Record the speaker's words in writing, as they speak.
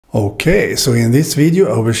Okay, so in this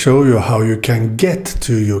video I will show you how you can get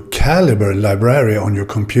to your Calibre library on your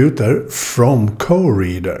computer from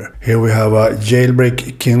koreader. Here we have a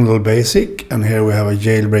Jailbreak Kindle Basic and here we have a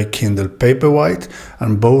Jailbreak Kindle Paperwhite,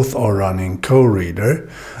 and both are running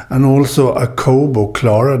koreader, and also a Kobo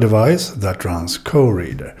Clara device that runs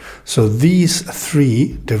koreader. So these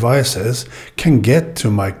three devices can get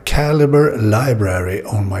to my Calibre library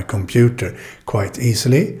on my computer quite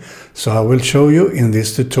easily. So I will show you in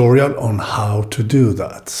this tutorial on how to do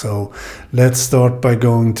that. So let's start by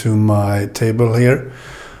going to my table here.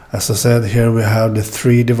 As I said, here we have the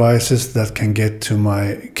three devices that can get to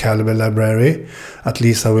my Calibre library. At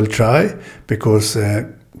least I will try, because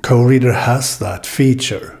koreader has that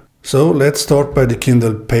feature. So let's start by the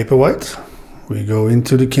Kindle Paperwhite. We go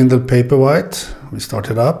into the Kindle Paperwhite, we start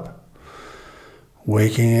it up,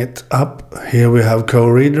 waking it up. Here we have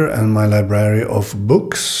koreader and my library of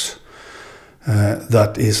books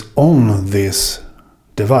that is on this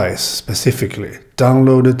device specifically,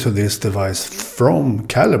 downloaded to this device from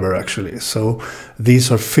Calibre actually. So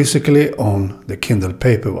these are physically on the Kindle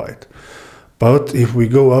Paperwhite. But if we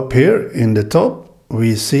go up here in the top,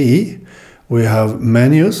 we see we have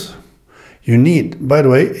menus. You need, by the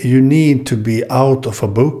way, you need to be out of a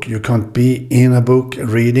book. You can't be in a book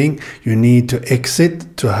reading. You need to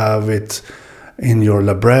exit to have it in your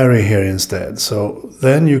library here instead. So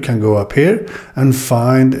then you can go up here and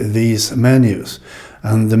find these menus.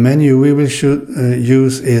 And the menu we will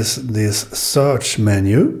use is this search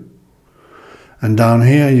menu. And down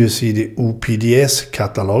here you see the OPDS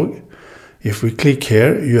catalog. If we click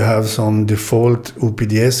here, you have some default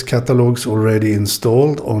OPDS catalogs already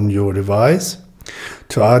installed on your device.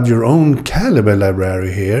 To add your own Calibre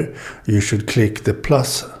library here, you should click the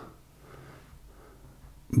plus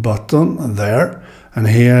button there, and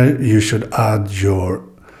here you should add your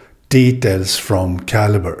details from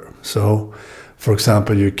Calibre. So, for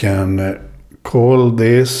example, you can call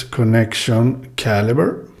this connection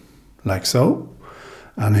Calibre, like so,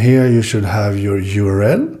 and here you should have your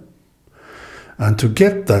URL. And to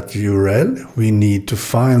get that URL, we need to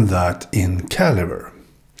find that in Calibre.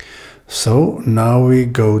 So now we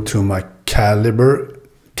go to my Calibre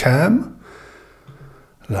cam,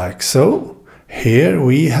 like so. Here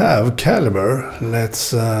we have Calibre. Let's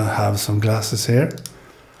have some glasses here.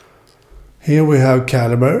 Here we have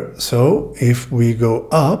Calibre. So if we go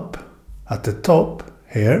up at the top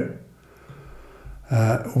here,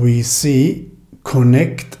 we see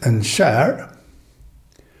connect and share.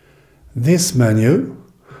 This menu,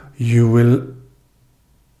 you will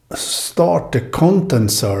start the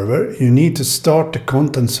content server. You need to start the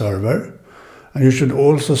content server, and you should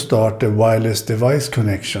also start the wireless device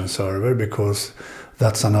connection server, because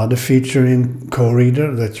that's another feature in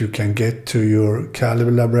koreader, that you can get to your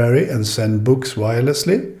Calibre library and send books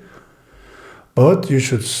wirelessly. But you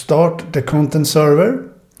should start the content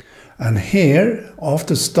server, and here,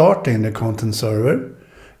 after starting the content server,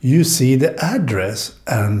 you see the address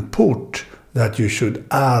and port that you should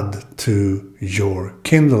add to your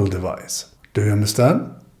Kindle device. Do you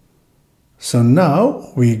understand? So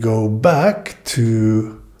now we go back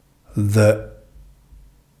to the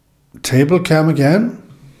table cam again.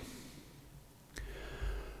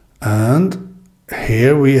 And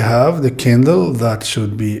here we have the Kindle that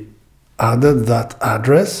should be added that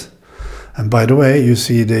address. And by the way, you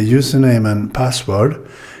see the username and password.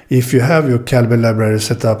 If you have your Calibre library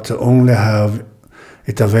set up to only have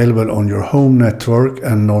it available on your home network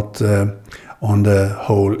and not on the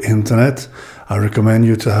whole internet, I recommend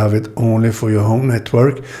you to have it only for your home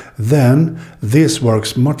network. Then this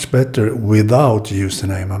works much better without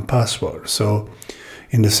username and password. So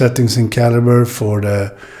in the settings in Calibre for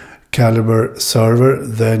the Calibre server,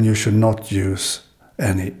 then you should not use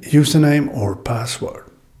any username or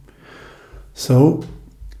password. So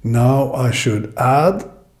now I should add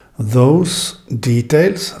those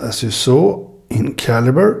details. As you saw in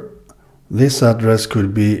Calibre, this address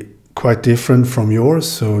could be quite different from yours,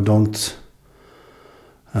 so don't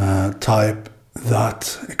type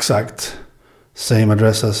that exact same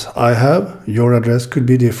address as I have. Your address could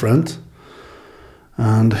be different.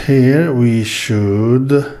 And here we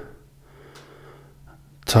should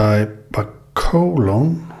type a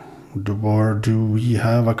colon. Where do we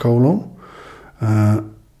have a colon?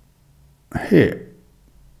 Here.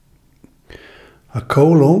 A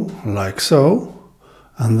colon, like so,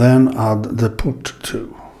 and then add the port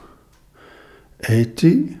to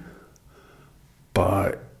 80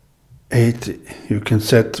 by 80. You can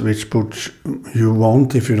set which port you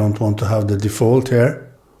want if you don't want to have the default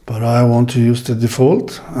here, but I want to use the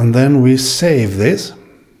default, and then we save this,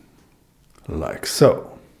 like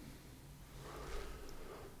so.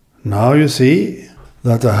 Now you see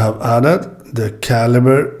that I have added the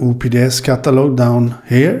Calibre UPDS catalog down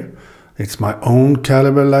here. It's my own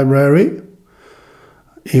Calibre library.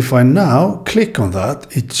 If I now click on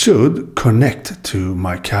that, it should connect to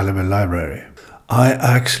my Calibre library. I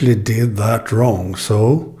actually did that wrong,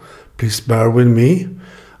 so please bear with me.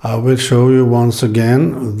 I will show you once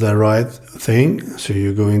again the right thing. So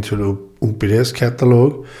you go into the UPDS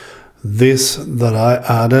catalog. This that I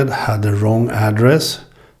added had the wrong address.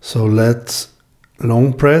 So let's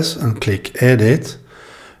long press and click edit.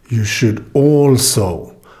 You should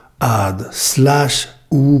also add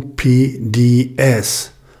 /UPDS.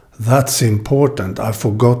 That's important. I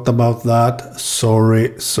forgot about that.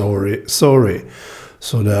 Sorry.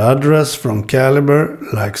 So the address from Calibre,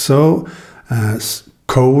 like so,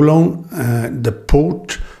 colon, the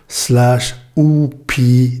port /UPDS.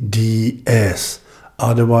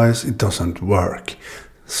 Otherwise it doesn't work.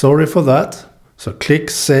 Sorry for that. So click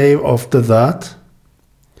save after that.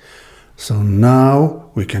 So now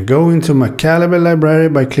we can go into my Calibre library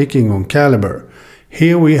by clicking on Calibre.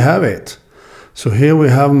 Here we have it. So here we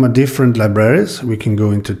have my different libraries. We can go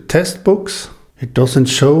into test books. It doesn't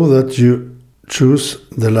show that you choose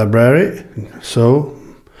the library. So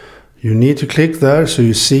you need to click there so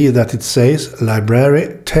you see that it says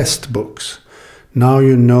library test books. Now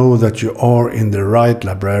you know that you are in the right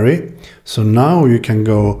library. So now you can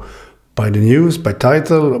go by the news, by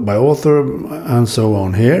title, by author, and so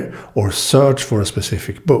on here, or search for a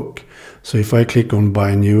specific book. So if I click on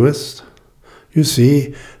buy newest, you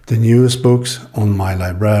see the newest books on my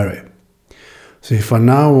library. So if I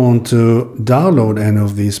now want to download any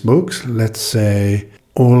of these books, let's say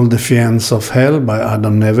All the Fiends of Hell by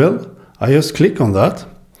Adam Neville, I just click on that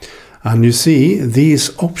and you see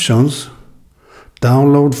these options.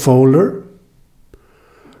 Download folder,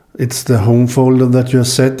 it's the home folder that you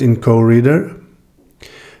set in koreader.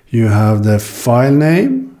 You have the file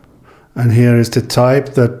name, and here is the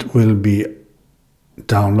type that will be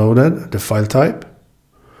downloaded, the file type.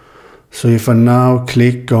 So if I now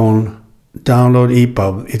click on download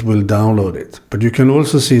EPUB, it will download it. But you can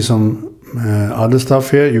also see some other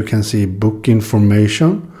stuff here. You can see book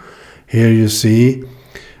information. Here you see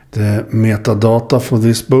the metadata for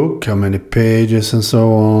this book, how many pages and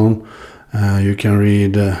so on. You can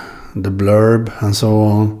read the blurb and so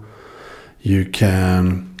on. You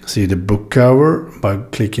can see the book cover by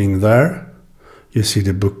clicking there. You see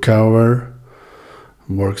the book cover,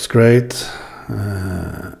 works great.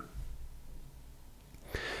 And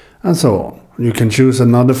so on. You can choose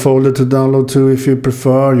another folder to download to if you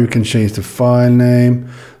prefer. You can change the file name.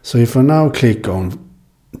 So if I now click on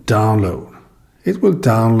download, it will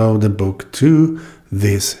download the book to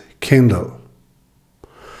this Kindle.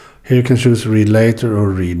 Here you can choose read later or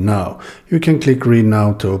read now. You can click read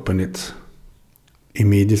now to open it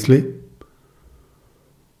immediately.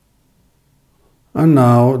 And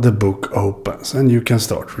now the book opens and you can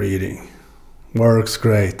start reading. Works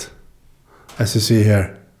great. As you see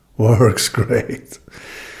here, works great.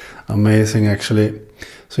 Amazing actually.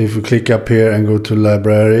 So if you click up here and go to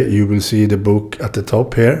library, you will see the book at the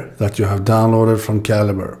top here that you have downloaded from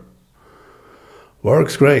Calibre.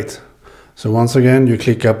 Works great. So once again, you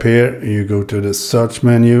click up here, you go to the search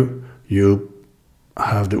menu, you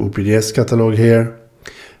have the UPDS catalog here,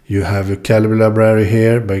 you have your Calibre library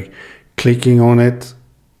here. By clicking on it,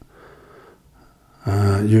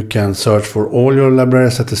 you can search for all your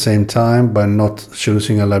libraries at the same time by not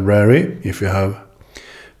choosing a library. If you have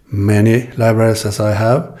many libraries as I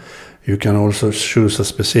have, you can also choose a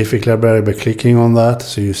specific library by clicking on that,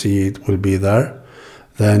 so you see it will be there.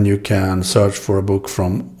 Then you can search for a book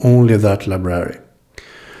from only that library.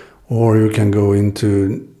 Or you can go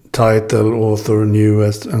into title, author,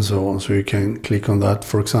 newest, and so on. So you can click on that,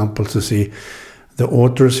 for example, to see the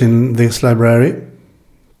authors in this library.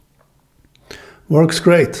 Works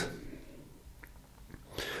great.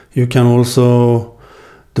 You can also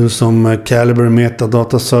do some Calibre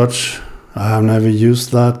metadata search. I have never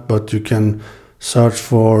used that, but you can search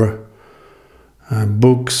for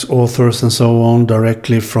books, authors, and so on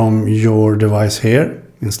directly from your device here,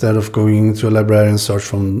 instead of going into a library and search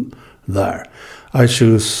from there. I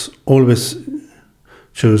always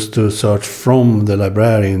choose to search from the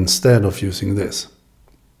library instead of using this.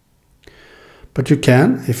 But you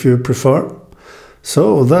can if you prefer.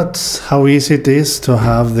 So that's how easy it is to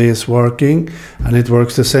have this working, and it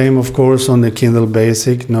works the same of course on the Kindle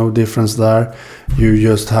Basic, no difference there. You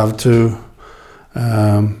just have to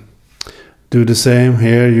do the same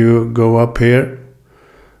here. You go up here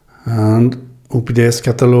and UPDS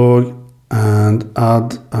catalog and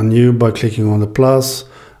add a new by clicking on the plus,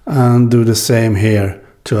 and do the same here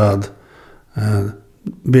to add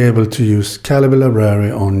be able to use Calibre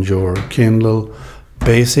Library on your Kindle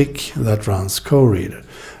Basic that runs koreader.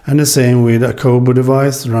 And the same with a Kobo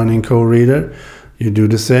device running koreader. You do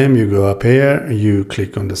the same, you go up here, you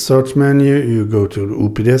click on the search menu, you go to the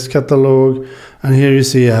UPDS catalog, and here you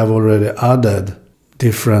see I have already added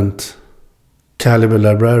different Calibre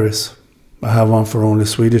libraries. I have one for only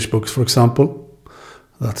Swedish books, for example.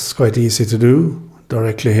 That's quite easy to do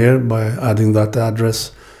directly here by adding that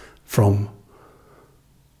address from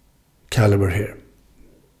Calibre here.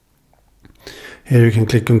 Here you can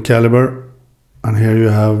click on Calibre, and here you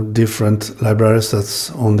have different libraries that's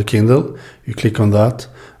on the Kindle. You click on that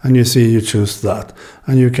and you see you choose that.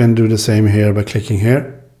 And you can do the same here by clicking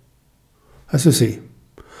here, as you see.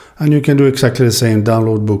 And you can do exactly the same,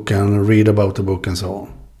 download book and read about the book and so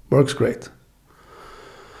on. Works great.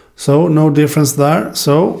 So no difference there.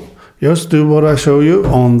 So just do what I show you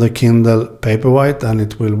on the Kindle Paperwhite and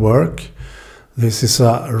it will work. This is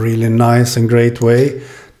a really nice and great way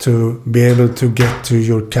to be able to get to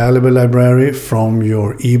your Calibre library from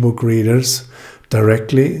your ebook readers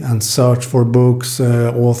directly and search for books,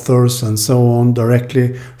 authors and so on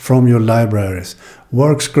directly from your libraries.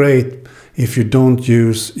 Works great if you don't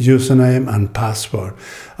use username and password.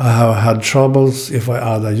 I have had troubles if I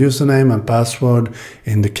add a username and password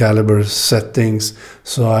in the Calibre settings,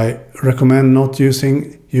 so I recommend not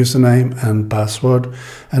using username and password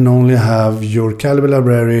and only have your Calibre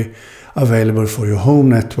library available for your home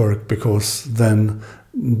network, because then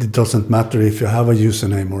it doesn't matter if you have a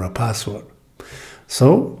username or a password.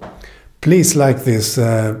 So please like this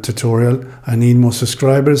tutorial. I need more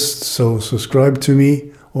subscribers, so subscribe to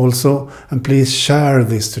me also, and please share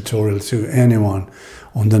this tutorial to anyone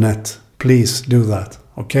on the net. Please do that.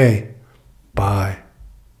 Okay, bye.